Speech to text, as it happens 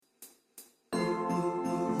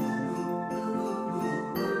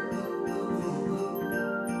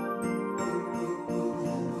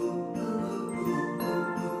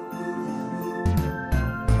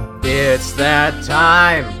It's that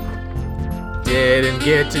time. Didn't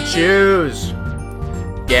get to choose.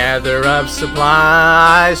 Gather up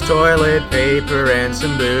supplies, toilet paper, and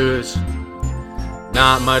some booze.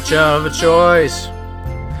 Not much of a choice,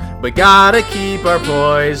 but gotta keep our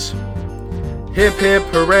poise. Hip hip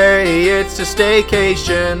hooray, it's a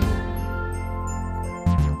staycation.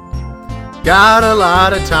 Got a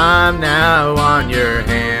lot of time now on your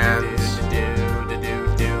hands.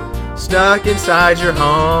 Stuck inside your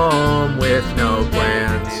home with no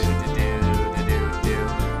plans.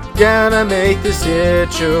 Gonna make the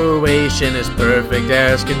situation as perfect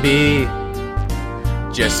as can be.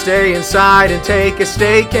 Just stay inside and take a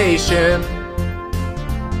staycation.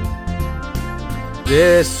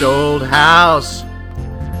 This old house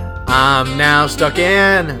I'm now stuck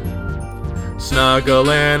in. Snuggle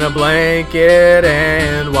in a blanket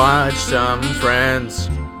and watch some Friends.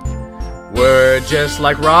 We're just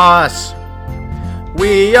like Ross,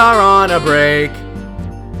 we are on a break.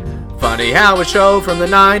 Funny how a show from the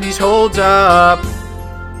 90s holds up.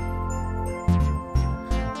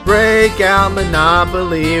 Break out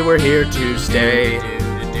Monopoly, we're here to stay.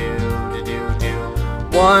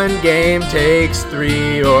 One game takes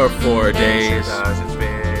 3 or 4 days.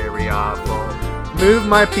 Move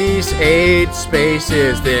my piece 8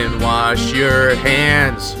 spaces, then wash your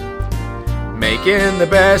hands. Making the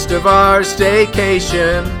best of our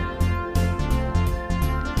staycation.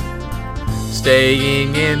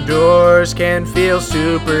 Staying indoors can feel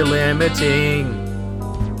super limiting,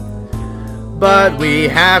 but we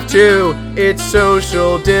have to, it's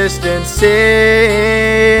social distancing,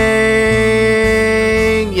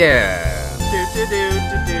 yeah.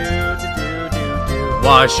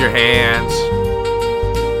 Wash your hands.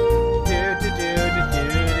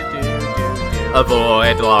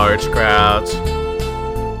 Avoid large crowds.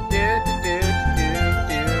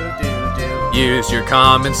 Use your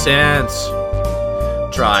common sense.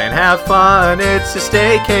 Try and have fun, it's a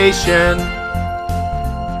staycation.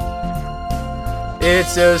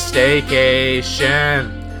 It's a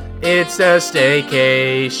staycation. It's a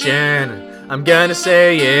staycation. I'm gonna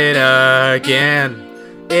say it again.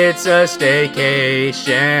 It's a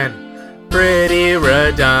staycation. Pretty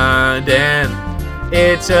redundant.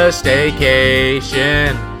 It's a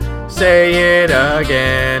staycation. Say it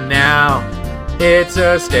again now. It's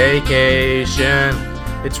a staycation.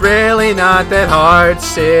 It's really not that hard to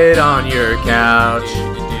sit on your couch.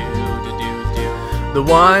 The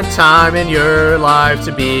one time in your life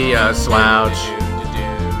to be a slouch.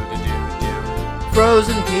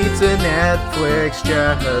 Frozen pizza, Netflix,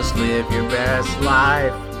 just live your best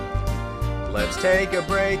life. Let's take a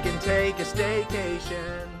break and take a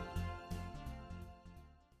staycation.